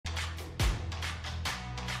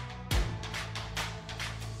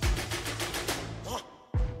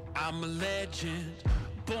I'm a legend,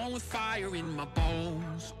 born with fire in my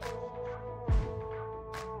bones.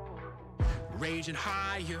 Raging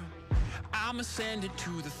higher, I'm ascended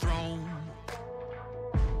to the throne.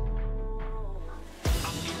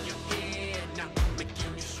 I'm in your head now,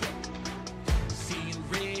 making you sweat. Seeing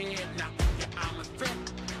red now, yeah, I'm a threat.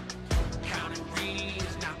 Counting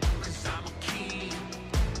rings now, cause I'm a king.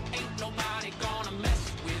 Ain't nobody gonna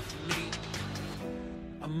mess with me.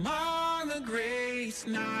 Among the greats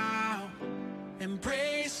now,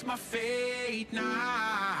 embrace my fate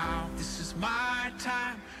now. This is my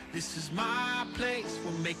time, this is my place.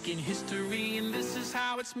 We're making history and this is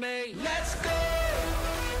how it's made. Let's go!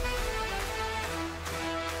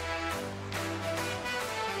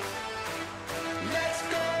 Let's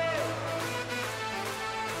go!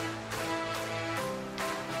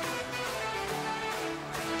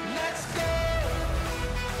 Let's go!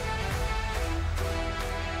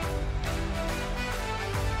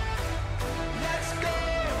 Let's go!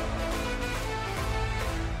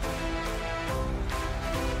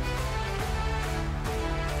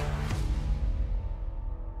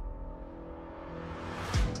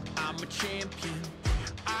 I'm a champion,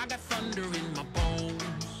 I got thunder in my bones.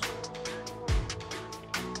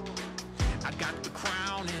 I got the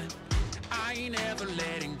crown and I ain't ever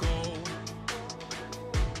letting go.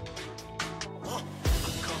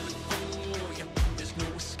 I'm coming for ya, there's no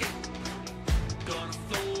escape. Gonna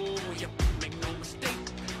flow ya, make no mistake.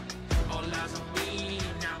 All eyes on me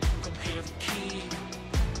now, come hail the king.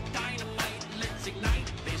 Dynamite, let's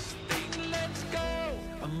ignite this thing, let's go.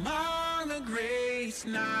 Among the greats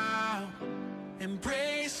now,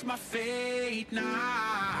 embrace my fate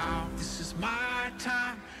now. This is my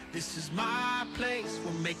time, this is my place.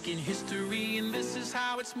 We're making history and this is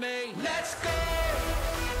how it's made. Let's go!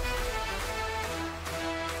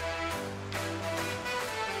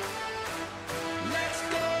 Let's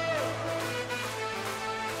go!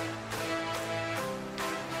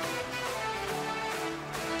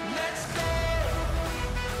 Let's go!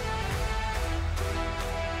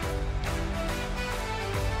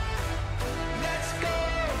 Let's go!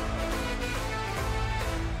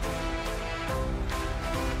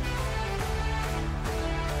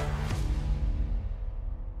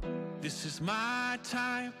 This is my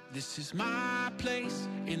time, this is my place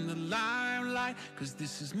in the limelight, cause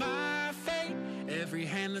this is my fate. Every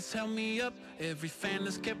hand that's held me up, every fan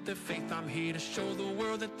that's kept their faith. I'm here to show the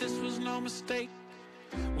world that this was no mistake.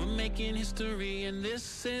 We're making history and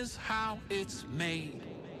this is how it's made.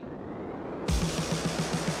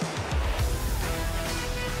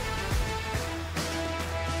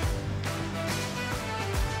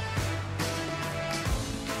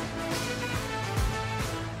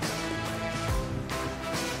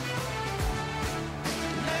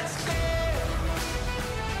 Let's go!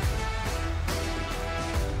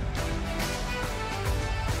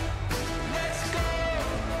 Let's go!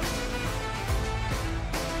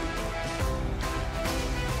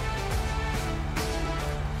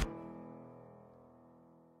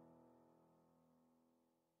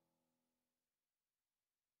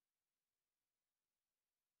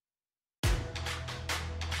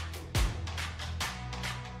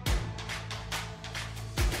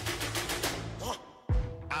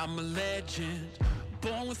 I'm a legend,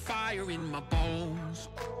 born with fire in my bones.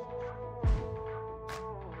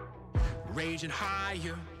 Raging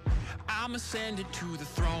higher, I'm ascended to the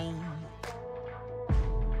throne.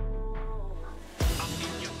 I'm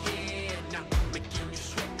in your head now, making you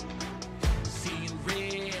sweat. Seeing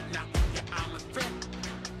red now, yeah, I'm a threat.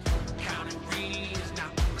 Counting rings now,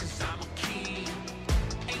 cause I'm a king.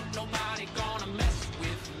 Ain't nobody gonna mess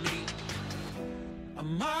with me.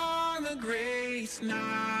 Among the greats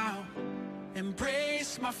now,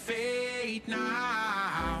 embrace my fate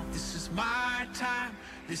now. This is my time,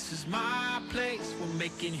 this is my place. We're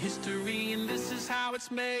making history and this is how it's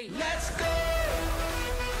made. Let's go!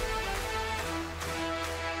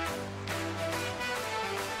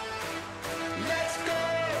 Let's go!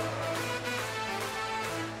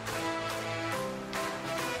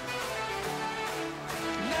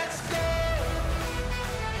 Let's go!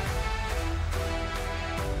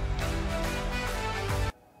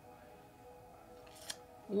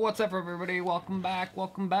 What's up, everybody? Welcome back.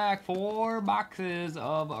 Welcome back. 4 boxes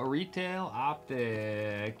of a retail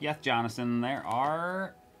Optic. Yes, Jonathan, there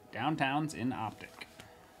are downtowns in Optic.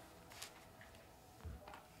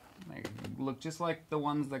 They look just like the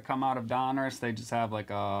ones that come out of Donruss. They just have like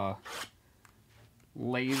a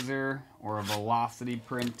laser or a velocity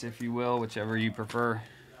print, if you will, whichever you prefer.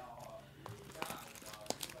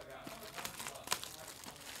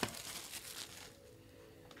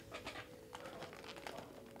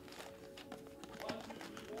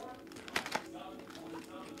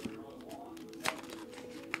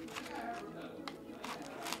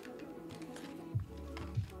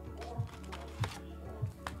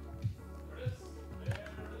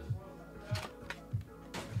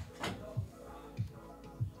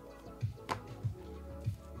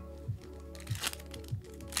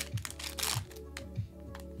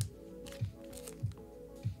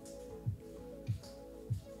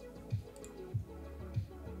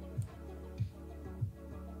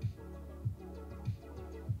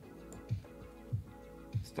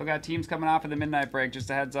 Still got teams coming off of the midnight break. Just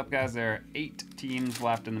a heads up, guys, there are 8 teams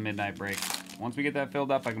left in the midnight break. Once we get that filled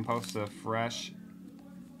up, I can post a fresh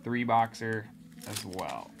 3-boxer as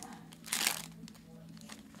well.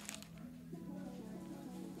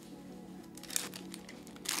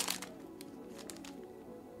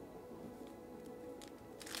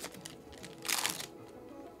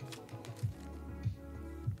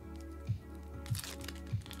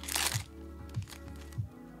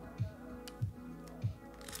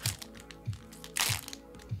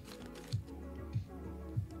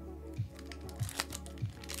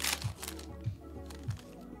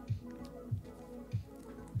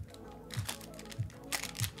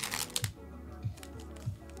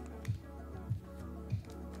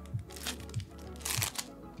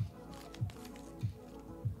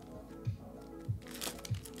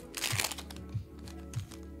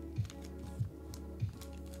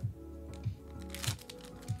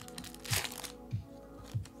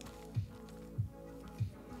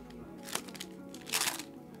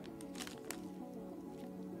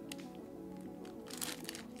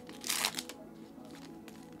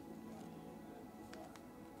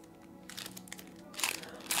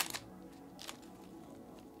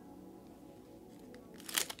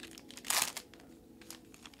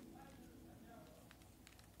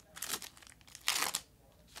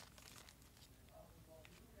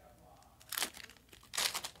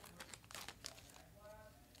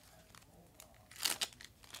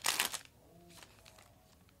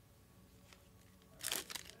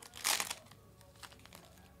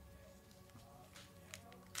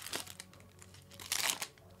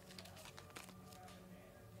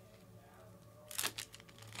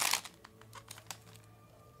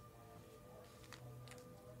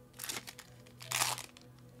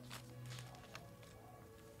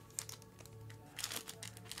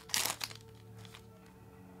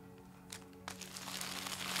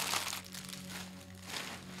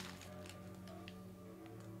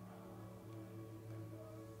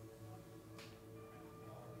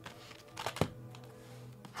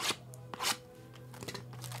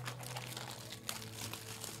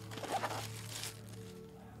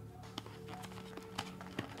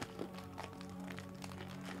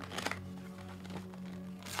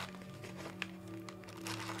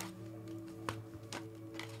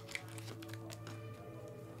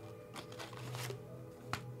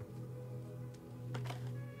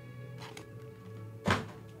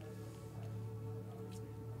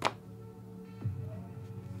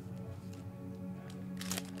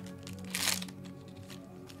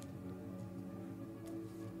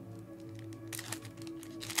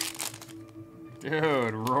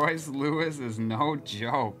 Dude, Royce Lewis is no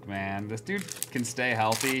joke, man. This dude can stay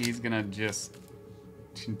healthy. He's gonna just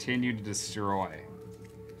continue to destroy.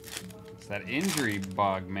 It's that injury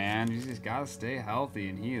bug, man. You just gotta stay healthy,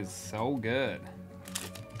 and he is so good.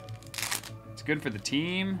 It's good for the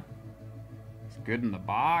team. It's good in the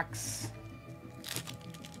box.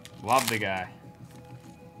 Love the guy.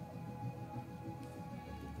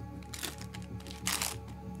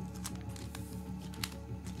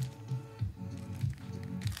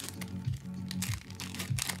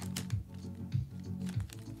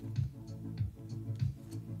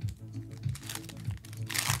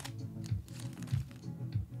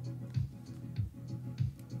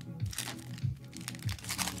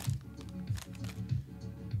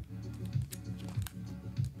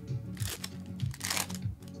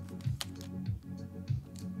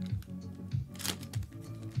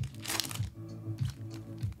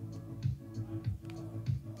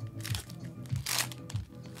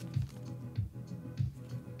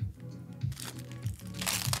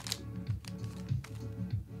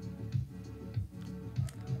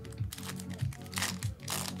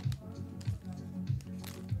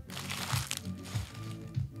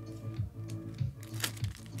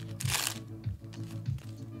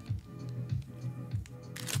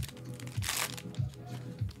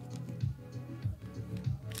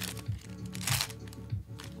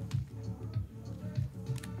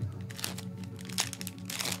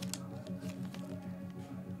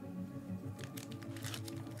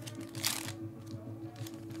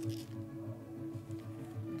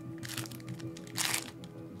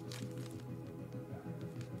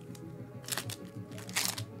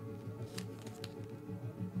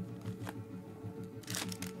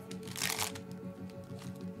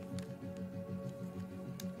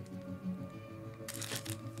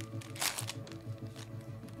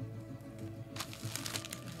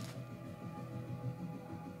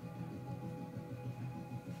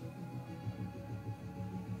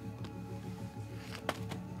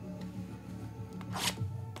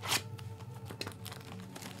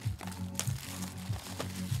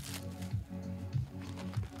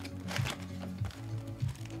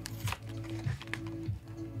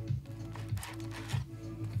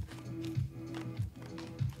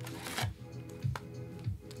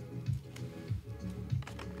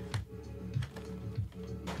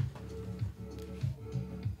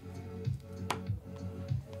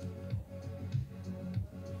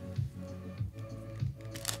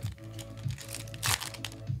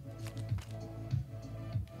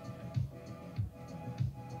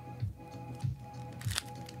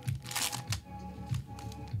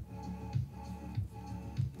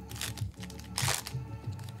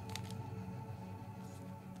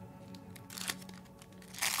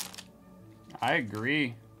 I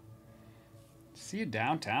agree. See you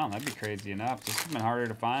downtown. That'd be crazy enough. This has been harder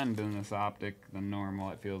to find in this Optic than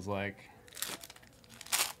normal, it feels like.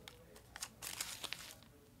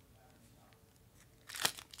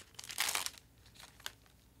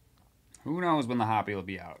 Who knows when the Hoppy will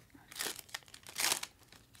be out?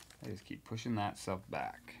 I just keep pushing that stuff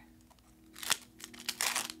back.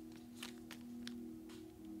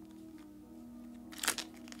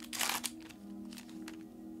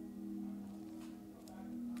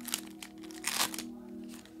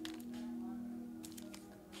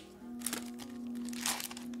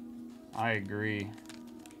 I agree.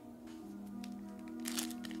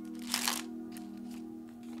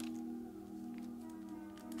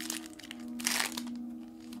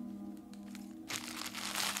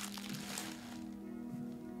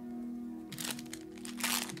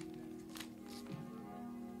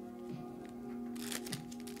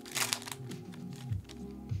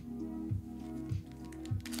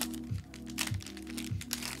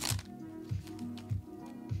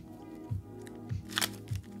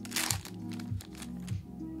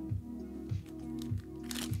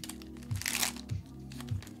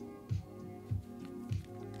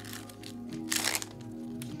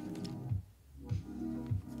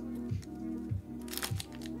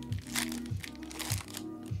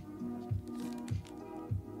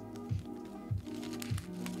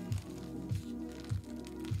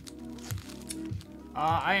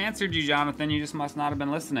 I answered you, Jonathan. You just must not have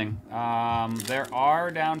been listening. There are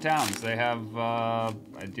downtowns. They have, I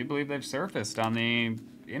do believe they've surfaced on the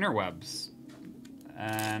interwebs.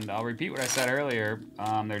 And I'll repeat what I said earlier.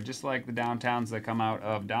 They're just like the downtowns that come out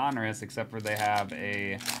of Donruss, except for they have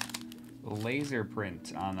a laser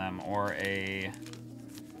print on them, or a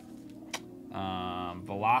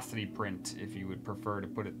velocity print, if you would prefer to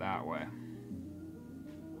put it that way.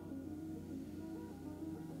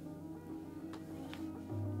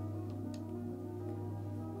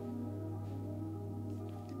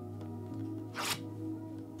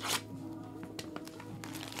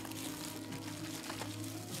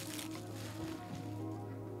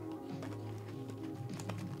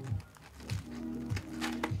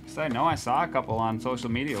 I know I saw a couple on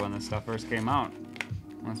social media when this stuff first came out.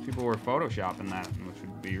 Unless people were photoshopping that, which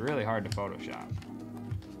would be really hard to photoshop.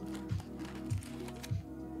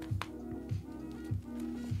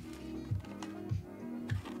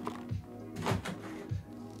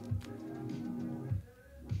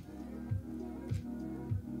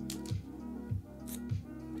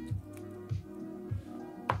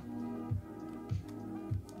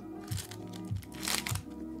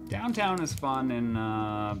 Downtown is fun in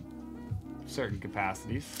certain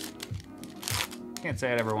capacities. Can't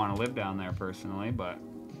say I'd ever want to live down there personally, but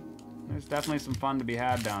there's definitely some fun to be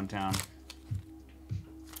had downtown.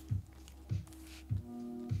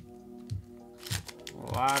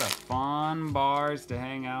 A lot of fun bars to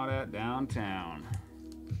hang out at downtown.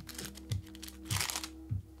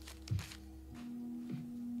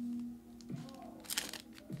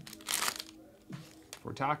 If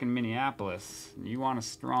we're talking Minneapolis, and you want a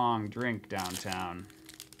strong drink downtown,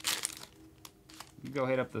 you go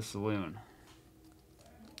hit up the saloon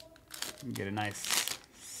and get a nice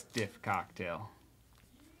stiff cocktail.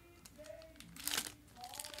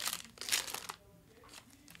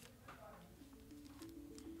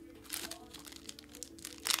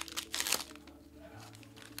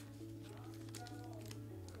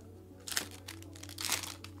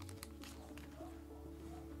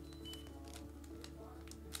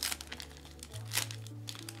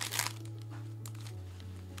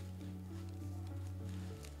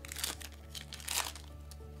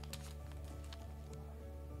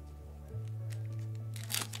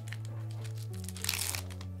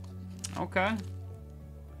 Okay.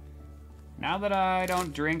 Now that I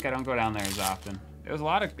don't drink, I don't go down there as often. I had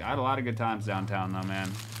a lot of good times downtown though, man.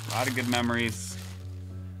 A lot of good memories.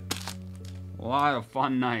 A lot of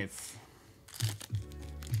fun nights.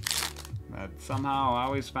 That somehow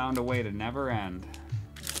always found a way to never end.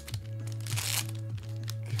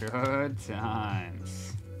 Good times.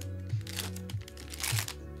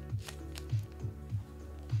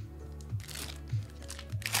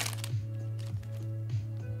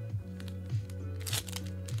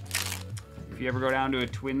 If you ever go down to a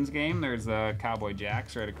Twins game, there's a Cowboy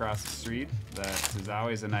Jack's right across the street. That is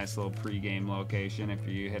always a nice little pre-game location if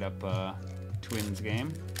you hit up a Twins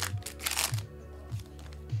game.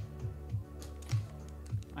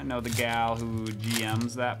 I know the gal who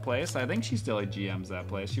GMs that place. I think she still GMs that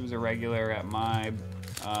place. She was a regular at my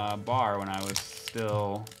bar when I was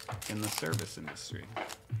still in the service industry.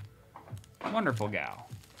 Wonderful gal.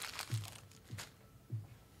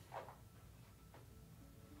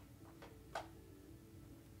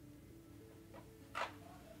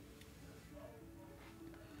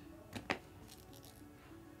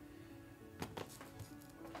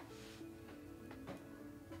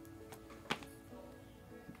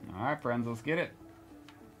 All right, friends, let's get it.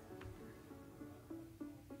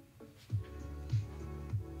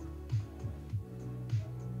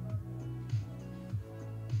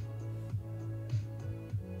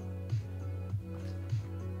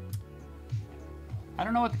 I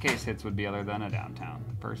don't know what the case hits would be other than a downtown,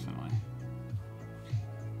 personally.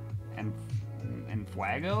 And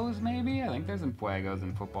Fuegos, maybe? I think there's Fuegos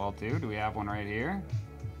in football, too. Do we have one right here?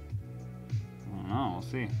 I don't know. We'll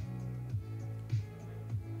see.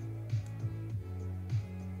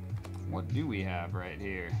 What do we have right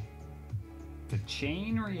here? It's a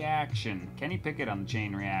chain reaction. Kenny Pickett on the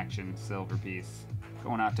chain reaction silver piece.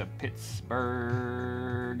 Going out to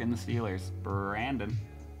Pittsburgh and the Steelers. Brandon.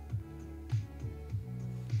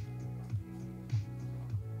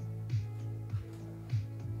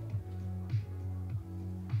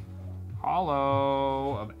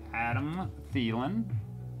 Hollow of Adam Thielen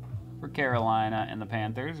for Carolina and the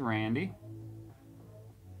Panthers. Randy.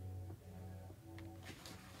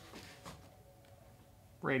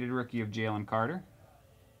 Rated rookie of Jalen Carter.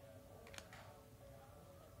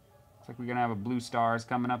 Looks like we're going to have a Blue Stars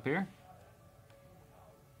coming up here.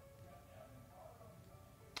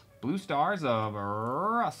 Blue Stars of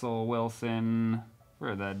Russell Wilson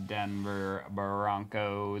for the Denver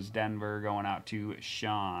Broncos. Denver going out to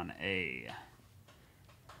Sean A.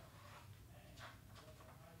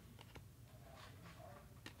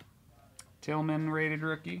 Tillman rated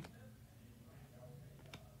rookie.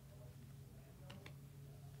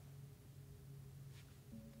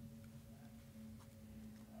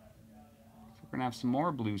 So we're going to have some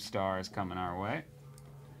more Blue Stars coming our way.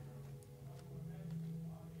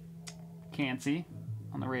 Cansey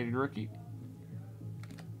on the rated rookie.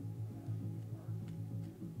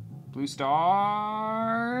 Blue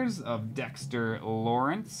Stars of Dexter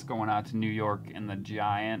Lawrence going out to New York and the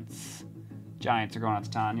Giants. Giants are going out to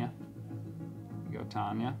Tanya. There you go,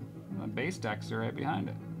 Tanya. And the base Dexter right behind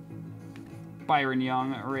it. Byron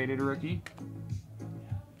Young rated rookie.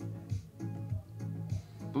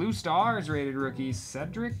 Blue Stars rated rookie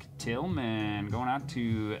Cedric Tillman going out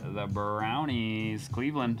to the Brownies.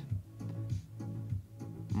 Cleveland.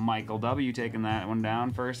 Michael W. taking that one down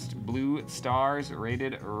first. Blue Stars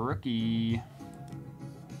rated rookie.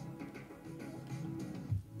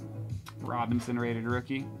 Robinson rated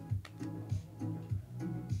rookie.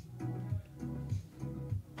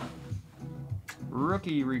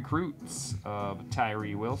 Rookie recruits of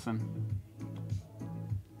Tyree Wilson.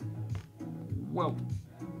 Whoa.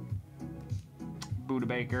 Buda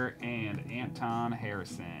Baker and Anton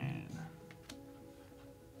Harrison.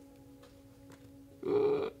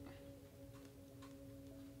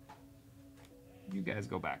 You guys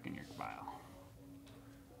go back in your file.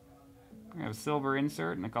 We have a silver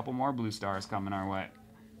insert and a couple more Blue Stars coming our way.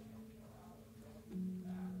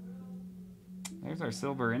 There's our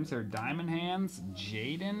silver insert. Diamond Hands,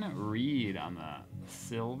 Jaden Reed on the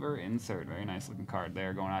silver insert. Very nice looking card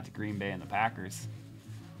there going out to Green Bay and the Packers.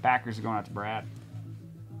 Packers are going out to Brad.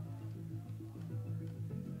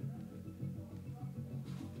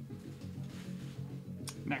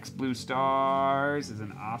 Next Blue Stars is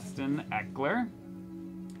an Austin Eckler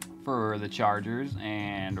for the Chargers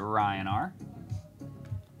and Ryan R.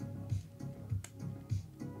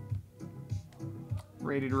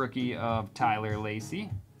 Rated rookie of Tyler Lacey.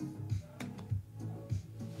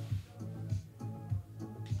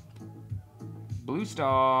 Blue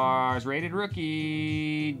Stars, rated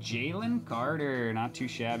rookie, Jalen Carter. Not too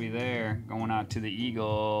shabby there. Going out to the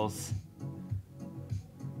Eagles.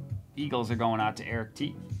 Eagles are going out to Eric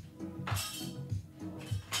T.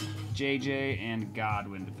 JJ and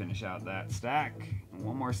Godwin to finish out that stack. And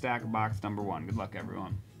one more stack of box number 1. Good luck,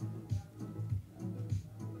 everyone.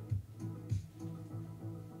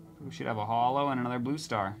 We should have a hollow and another Blue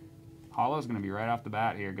Star. Hollow's going to be right off the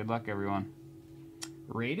bat here. Good luck, everyone.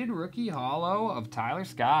 Rated rookie hollow of Tyler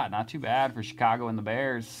Scott. Not too bad for Chicago and the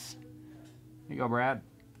Bears. Here you go, Brad.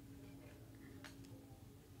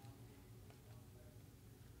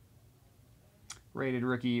 Rated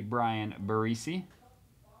rookie Brian Barisi.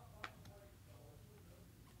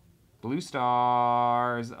 Blue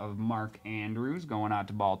Stars of Mark Andrews going out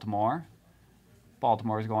to Baltimore.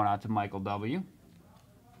 Baltimore's going out to Michael W.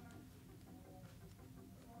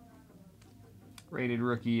 Rated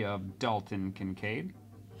rookie of Dalton Kincaid.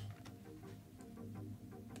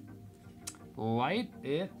 Light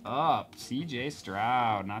it up. CJ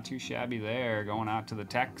Stroud. Not too shabby there. Going out to the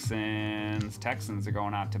Texans. Texans are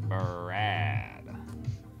going out to Brad.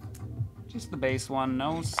 Just the base one.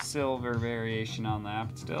 No silver variation on that.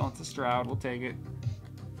 But still, it's a Stroud. We'll take it.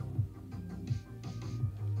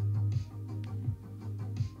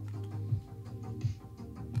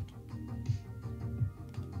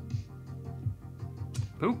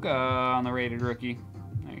 Puka on the rated rookie.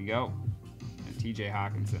 There you go. And TJ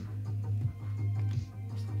Hawkinson.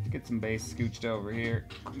 Let's get some base scooched over here.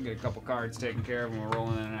 Get a couple cards taken care of and we're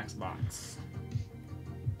rolling in the next box.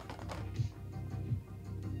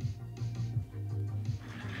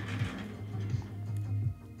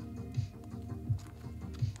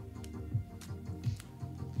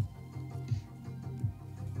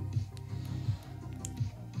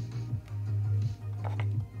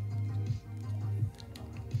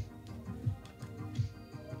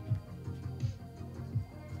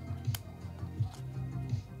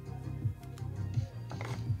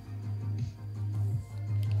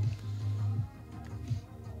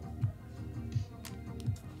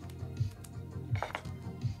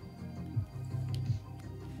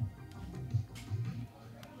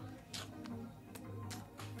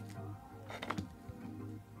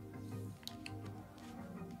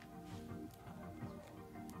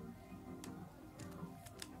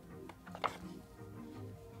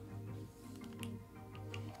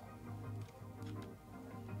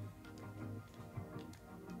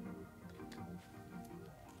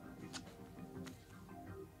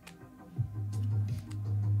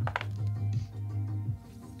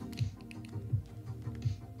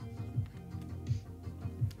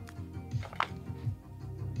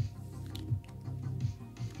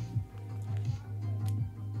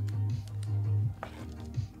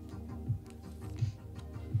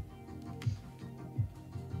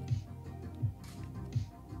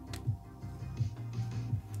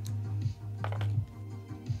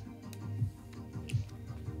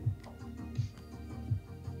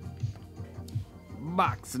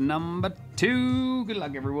 Box number 2. Good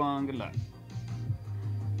luck, everyone. Good luck.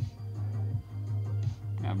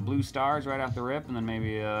 Got blue stars right off the rip, and then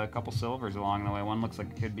maybe a couple silvers along the way. One looks like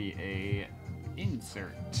it could be a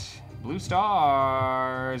insert. Blue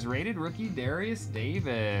stars. Rated rookie Darius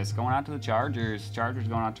Davis. Going out to the Chargers. Chargers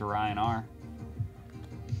going out to Ryan R.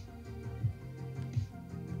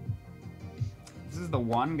 This is the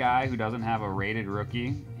one guy who doesn't have a rated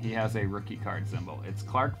rookie. He has a rookie card symbol. It's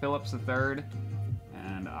Clark Phillips III.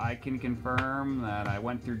 And I can confirm that I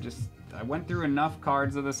went through enough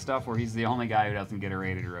cards of this stuff where he's the only guy who doesn't get a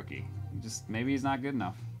rated rookie. Just maybe he's not good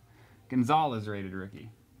enough. Gonzalez rated rookie.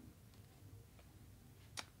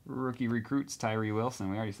 Rookie recruits Tyree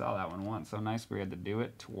Wilson. We already saw that one once. So nice we had to do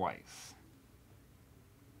it twice.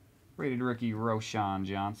 Rated rookie Roshan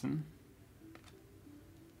Johnson.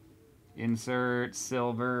 Insert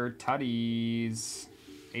silver tutties.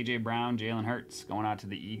 AJ Brown, Jalen Hurts going out to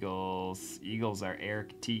the Eagles. Eagles are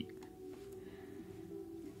Eric T.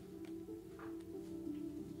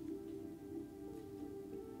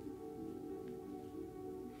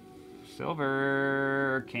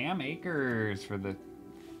 Silver Cam Akers for the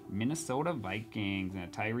Minnesota Vikings, and a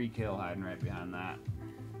Tyreek Hill hiding right behind that.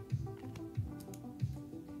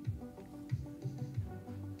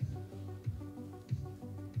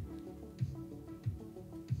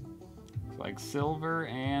 Like silver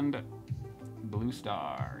and blue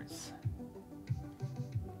stars.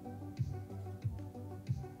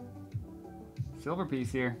 Silver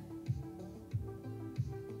piece here.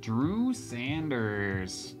 Drew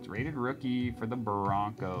Sanders, rated rookie for the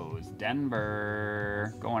Broncos.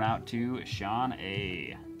 Denver, going out to Sean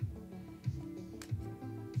A.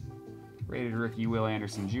 Rated rookie Will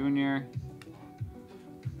Anderson Jr.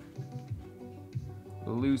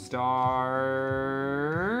 Blue stars,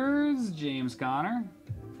 James Conner.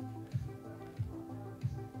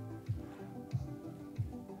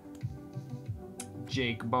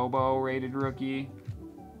 Jake Bobo, rated rookie.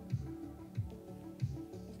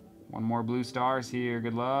 One more blue stars here.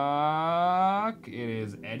 Good luck. It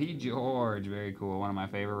is Eddie George. Very cool. One of my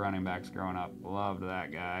favorite running backs growing up. Loved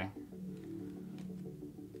that guy.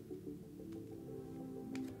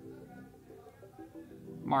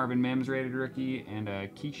 Marvin Mims, rated rookie, and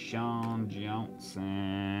Keyshawn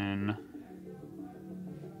Johnson.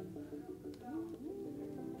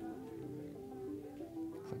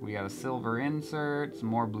 Looks like we got a silver insert, some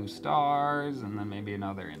more blue stars, and then maybe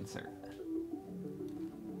another insert.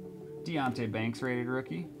 Deonte Banks, rated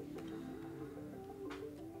rookie.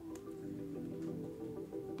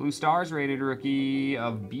 Blue stars, rated rookie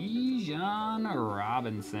of Bijan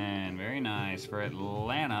Robinson. Very nice for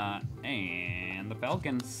Atlanta and the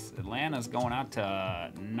Falcons. Atlanta's going out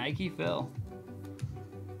to Nike Phil.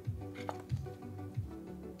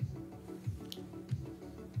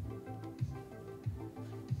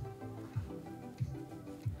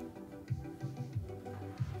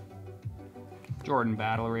 Jordan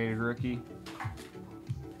Battle, rated rookie.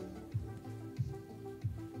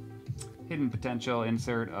 Hidden potential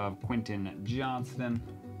insert of Quentin Johnston.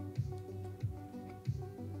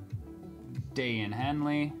 Dayan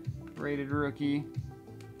Henley, rated rookie.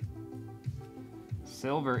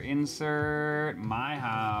 Silver insert, my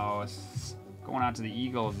house. Going out to the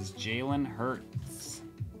Eagles is Jalen Hurts.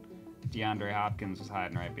 DeAndre Hopkins was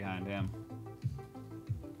hiding right behind him.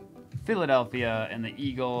 Philadelphia and the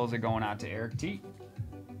Eagles are going out to Eric T.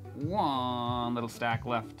 One little stack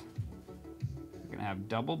left. We're going to have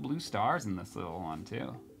double blue stars in this little one,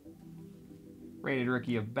 too. Rated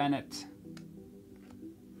rookie of Bennett.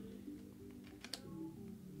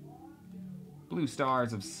 Blue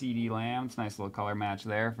stars of CD Lamb. It's a nice little color match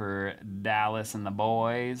there for Dallas and the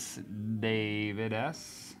boys. David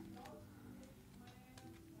S.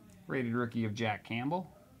 Rated rookie of Jack Campbell.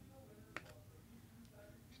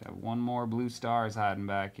 Should have one more blue stars hiding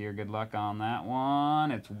back here. Good luck on that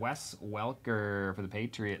one. It's Wes Welker for the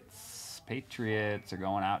Patriots. Patriots are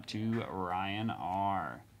going out to Ryan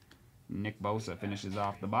R. Nick Bosa finishes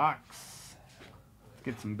off the box. Let's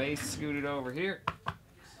get some base scooted over here.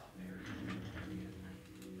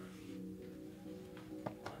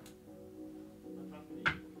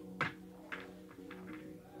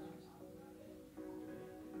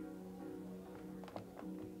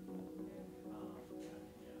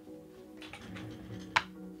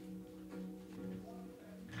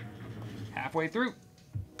 Halfway through.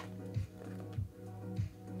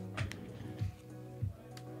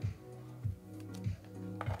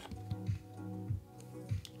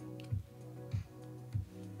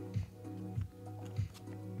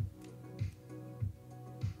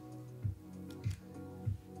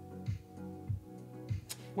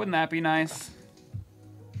 Wouldn't that be nice?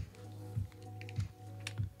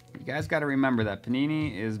 You guys got to remember that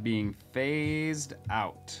Panini is being phased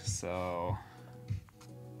out, so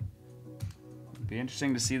it'll be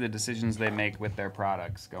interesting to see the decisions they make with their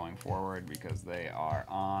products going forward because they are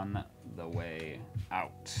on the way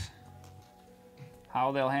out.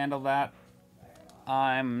 How they'll handle that,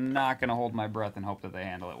 I'm not going to hold my breath and hope that they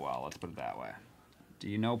handle it well. Let's put it that way. Do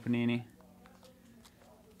you know Panini?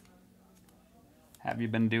 Have you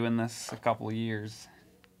been doing this a couple of years?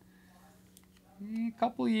 A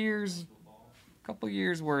couple years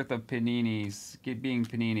worth of Paninis, being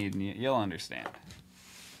Panini, and you'll understand.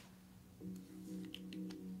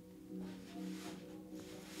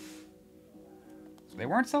 They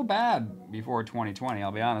weren't so bad before 2020,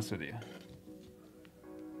 I'll be honest with you.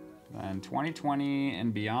 Then 2020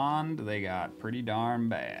 and beyond, they got pretty darn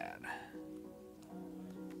bad.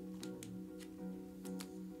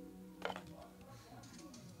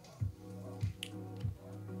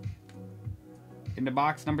 Into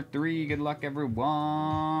box number 3. Good luck,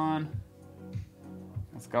 everyone.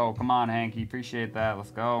 Let's go. Come on, Hanky. Appreciate that.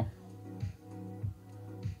 Let's go.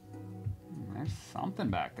 There's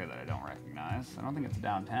something back there that I don't recognize. I don't think it's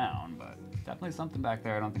downtown, but definitely something back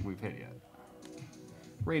there I don't think we've hit yet.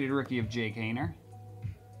 Rated rookie of Jake Hayner.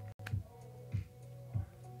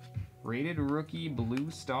 Rated rookie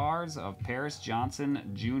blue stars of Paris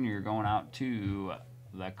Johnson Jr. going out to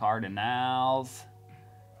the Cardinals.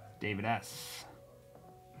 David S.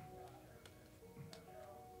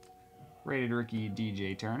 Rated rookie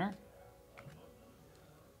DJ Turner.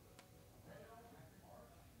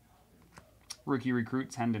 Rookie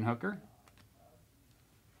recruits Hendon Hooker.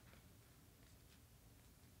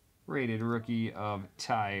 Rated rookie of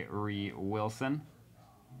Tyree Wilson.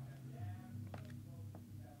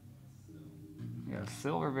 We got a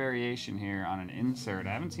silver variation here on an insert.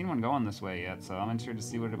 I haven't seen one going this way yet, so I'm interested to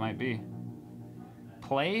see what it might be.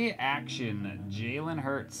 Play action, Jalen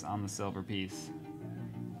Hurts on the silver piece.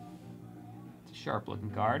 It's a sharp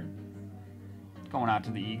looking card. Going out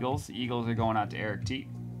to the Eagles. The Eagles are going out to Eric T.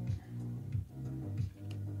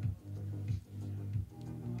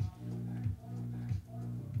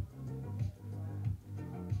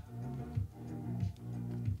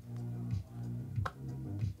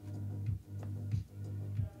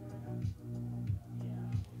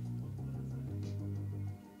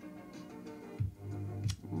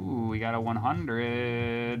 We got a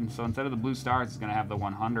 100. So instead of the blue stars, it's going to have the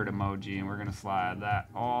 100 emoji, and we're going to slide that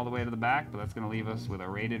all the way to the back, but that's going to leave us with a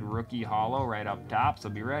rated rookie holo right up top, so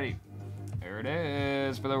be ready. There it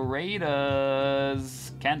is for the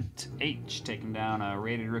Raiders. Kent H. taking down a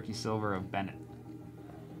rated rookie silver of Bennett.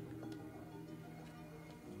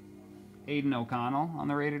 Aiden O'Connell on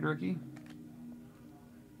the rated rookie.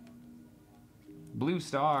 Blue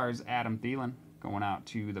stars, Adam Thielen going out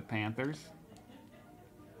to the Panthers.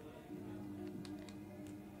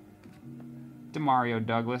 Demario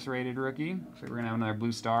Douglas rated rookie. So we're going to have another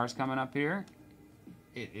blue stars coming up here.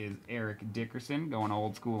 It is Eric Dickerson going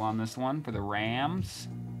old school on this one for the Rams.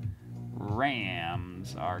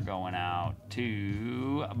 Rams are going out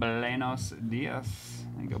to Belenos Diaz.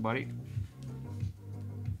 There you go, buddy.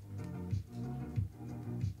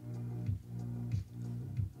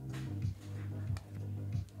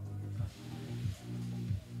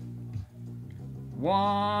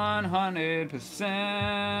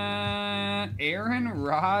 100% Aaron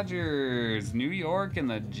Rodgers, New York and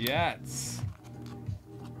the Jets.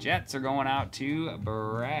 Jets are going out to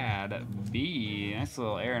Brad B. Nice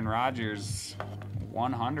little Aaron Rodgers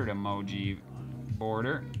 100 emoji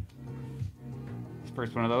border.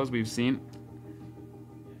 First one of those we've seen.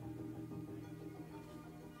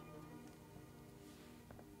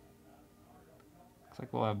 Looks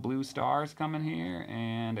like we'll have blue stars coming here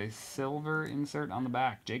and a silver insert on the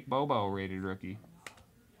back. Jake Bobo, rated rookie.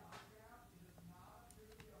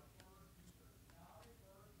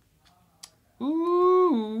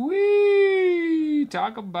 Ooh-wee!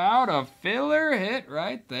 Talk about a filler hit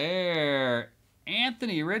right there.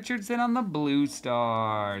 Anthony Richardson on the blue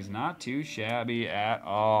stars. Not too shabby at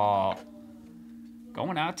all.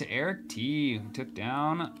 Going out to Eric T, who took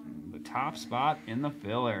down the top spot in the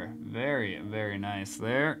filler. Very, very nice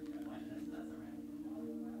there.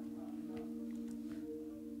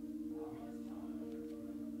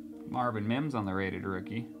 Marvin Mims on the rated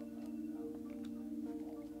rookie.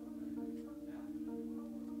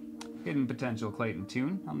 Hidden potential Clayton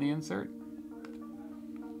Tune on the insert.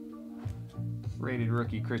 Rated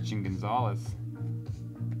rookie Christian Gonzalez.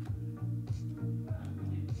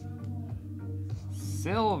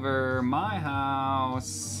 Silver, my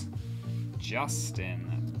house.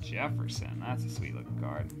 Justin Jefferson. That's a sweet looking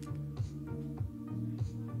card.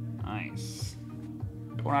 Nice.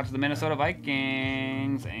 Going out to the Minnesota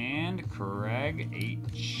Vikings and Craig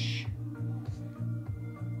H.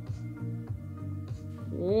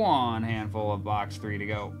 One handful of box 3 to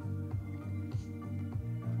go.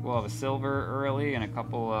 We'll have a silver early and a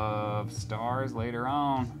couple of stars later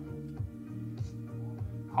on.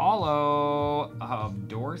 Hollow of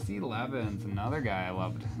Dorsey Levens, another guy I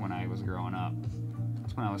loved when I was growing up.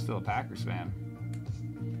 That's when I was still a Packers fan.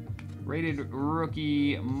 Rated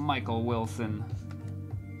rookie Michael Wilson.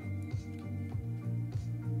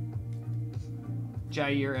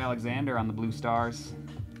 Jair Alexander on the blue stars.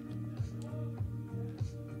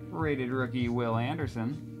 Rated rookie Will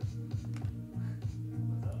Anderson.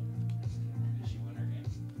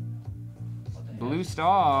 Blue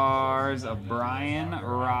stars of Brian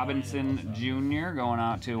Robinson Jr. going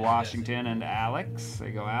out to Washington and Alex. There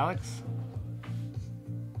you go, Alex.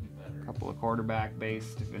 A couple of quarterback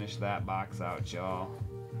base to finish that box out, y'all.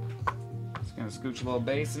 Just gonna scooch a little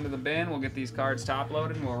base into the bin. We'll get these cards top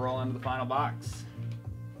loaded and we'll roll into the final box.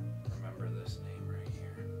 Remember this name right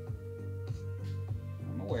here.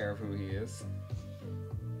 I'm aware of who he is.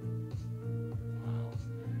 Wow.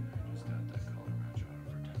 I just got that color match on it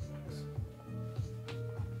for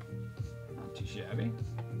 $10. Not too shabby.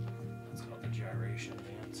 It's called the gyration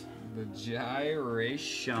dance. The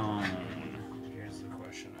gyration. Here's the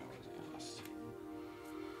question I was asked.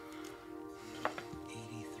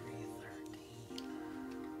 8313.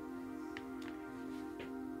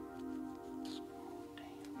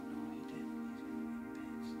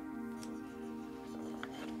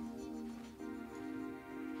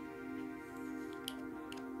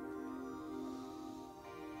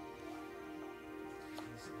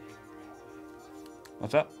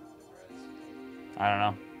 What's up? I don't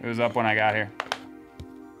know. It was up when I got here.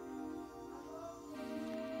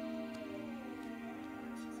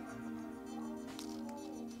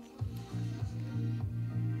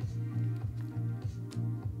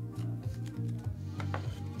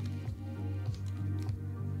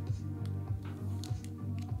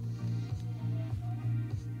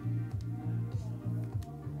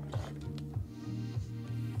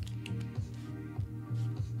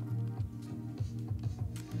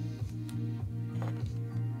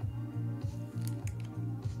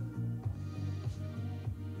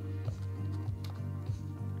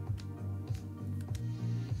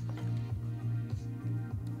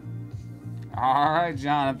 All right,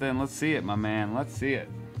 Jonathan, let's see it, my man. Let's see it.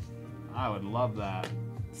 I would love that.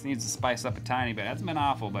 This needs to spice up a tiny bit. It hasn't been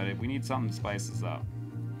awful, but we need something to spice this up.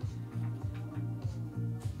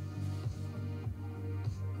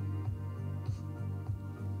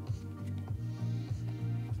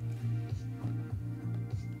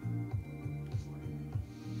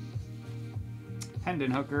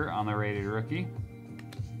 Hendon Hooker on the rated rookie.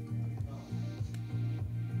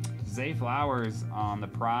 Zay Flowers on the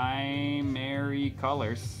primary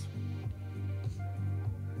colors.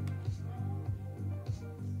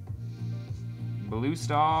 Blue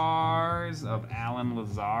stars of Alan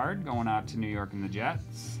Lazard going out to New York and the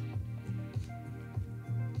Jets.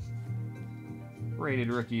 Rated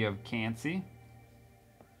rookie of Cansey.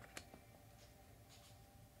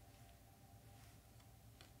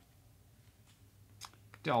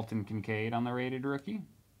 Dalton Kincaid on the rated rookie.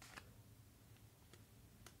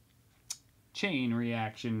 Chain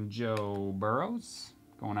Reaction Joe Burrows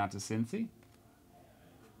going out to Cincy.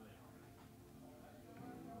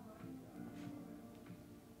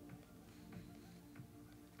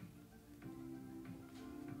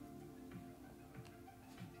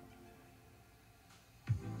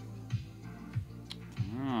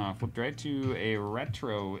 Flipped right to a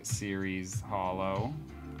Retro Series holo.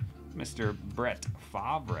 Mr. Brett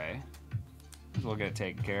Favre. Might as well get it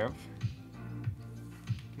taken care of.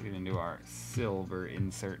 Get it into our silver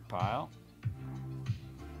insert pile.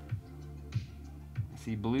 I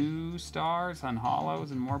see blue stars on holos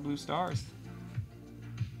and more blue stars.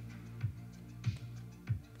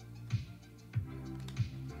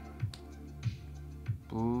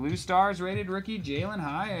 Blue Stars rated rookie Jalen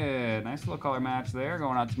Hyatt. Nice little color match there.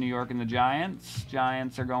 Going out to New York and the Giants.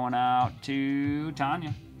 Giants are going out to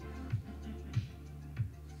Tanya.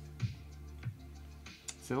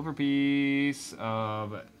 Silver piece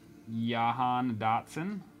of Jahan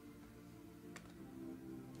Dotson.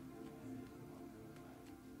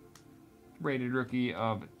 Rated rookie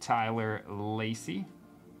of Tyler Lacey.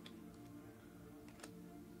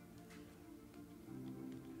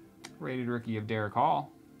 Rated rookie of Derek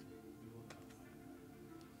Hall.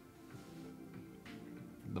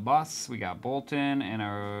 The bus, we got Bolton and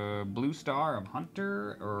a blue star of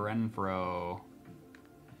Hunter Renfro.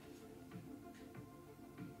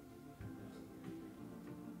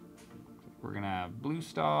 We're gonna have blue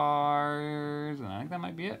stars, and I think that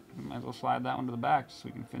might be it. We might as well slide that one to the back so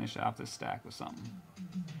we can finish off this stack with something.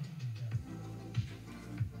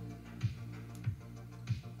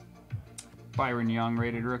 Byron Young,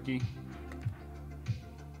 rated rookie.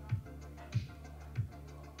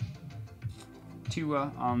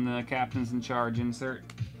 Tua on the captain's in charge insert.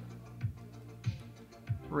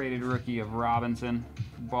 Rated rookie of Robinson,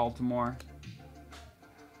 Baltimore.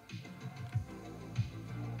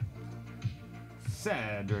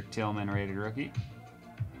 Cedric Tillman, rated rookie.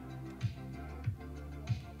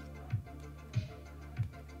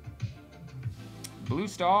 Blue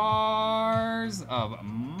Stars of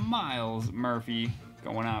Miles Murphy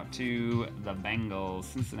going out to the Bengals.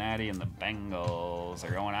 Cincinnati and the Bengals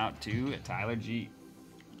are going out to Tyler G.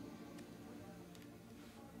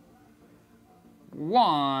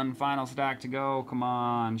 One final stack to go. Come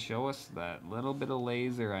on, show us that little bit of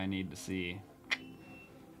laser I need to see.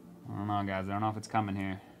 I don't know, guys. I don't know if it's coming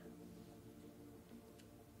here.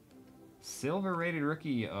 Silver rated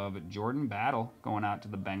rookie of Jordan Battle going out to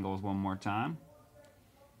the Bengals one more time.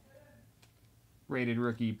 Rated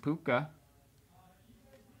rookie Puka.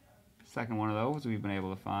 Second one of those we've been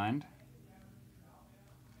able to find.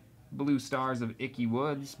 Blue Stars of Icky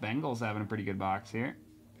Woods. Bengals having a pretty good box here.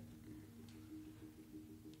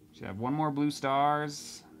 Should have one more Blue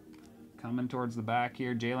Stars coming towards the back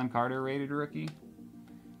here. Jalen Carter, rated rookie.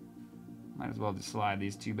 Might as well just slide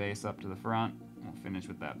these two base up to the front. We'll finish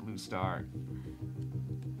with that Blue Star.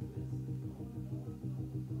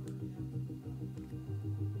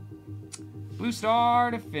 Blue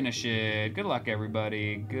Star to finish it. Good luck,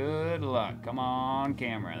 everybody. Good luck. Come on,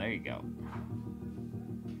 camera. There you go.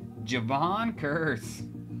 Javon Curse.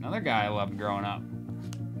 Another guy I loved growing up.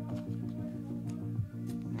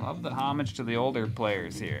 Love the homage to the older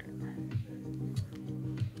players here.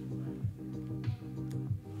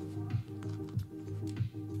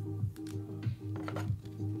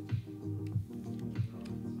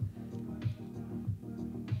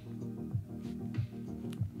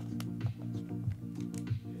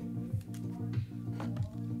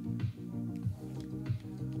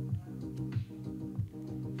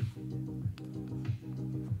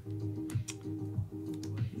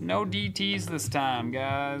 No DTs this time,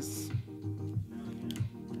 guys.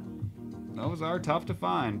 Those are tough to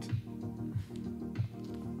find.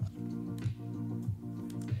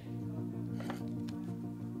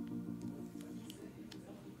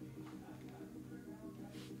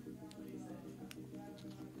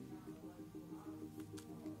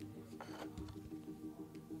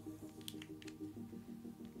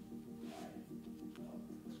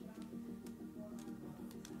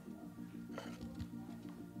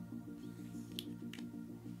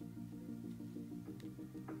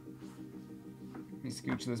 Let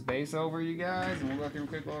me scooch this base over, you guys, and we'll go through a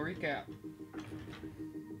quick little recap.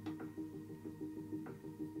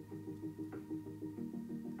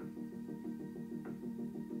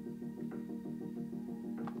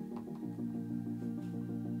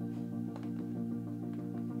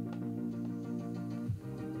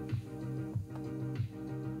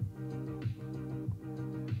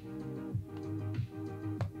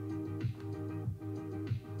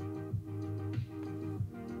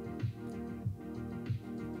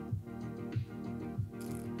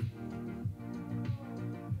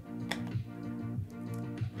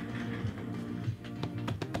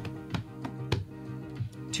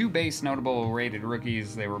 2 base notable rated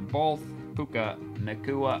rookies. They were both Puka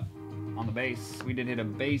Nakua on the base. We did hit a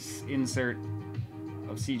base insert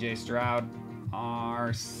of CJ Stroud.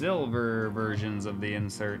 Our silver versions of the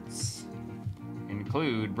inserts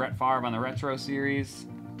include Brett Favre on the Retro Series,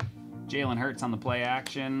 Jalen Hurts on the Play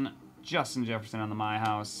Action, Justin Jefferson on the My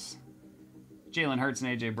House, Jalen Hurts and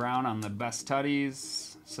A.J. Brown on the Best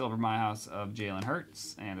Tutties, silver My House of Jalen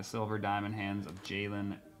Hurts, and a silver Diamond Hands of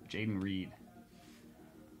Jaden Reed.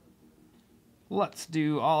 Let's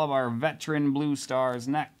do all of our veteran blue stars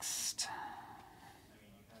next.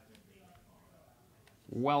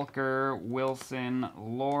 Welker, Wilson,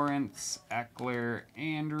 Lawrence, Eckler,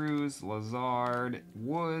 Andrews, Lazard,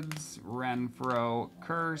 Woods, Renfro,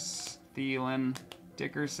 Curse, Thielen,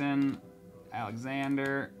 Dickerson,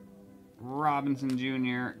 Alexander, Robinson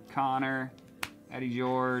Jr., Connor, Eddie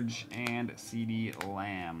George, and CD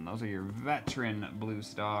Lamb. Those are your veteran blue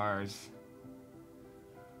stars.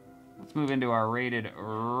 Let's move into our rated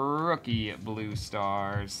rookie blue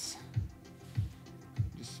stars.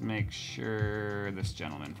 Just make sure this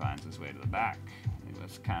gentleman finds his way to the back.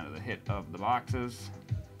 That's kind of the hit of the boxes.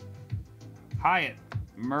 Hyatt,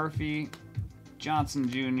 Murphy, Johnson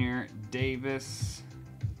Jr., Davis,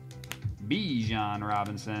 Bijan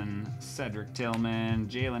Robinson, Cedric Tillman,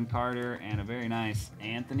 Jalen Carter, and a very nice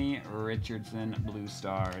Anthony Richardson blue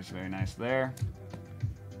stars. Very nice there.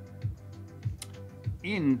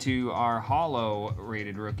 Into our hollow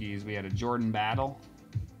rated rookies, we had a Jordan Battle,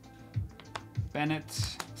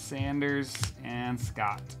 Bennett, Sanders, and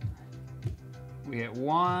Scott. We hit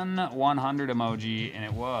one 100 emoji, and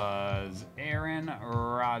it was Aaron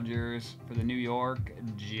Rodgers for the New York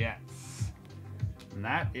Jets. And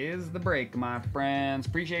that is the break, my friends.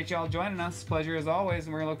 Appreciate y'all joining us. Pleasure as always,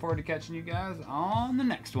 and we're going to look forward to catching you guys on the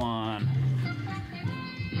next one.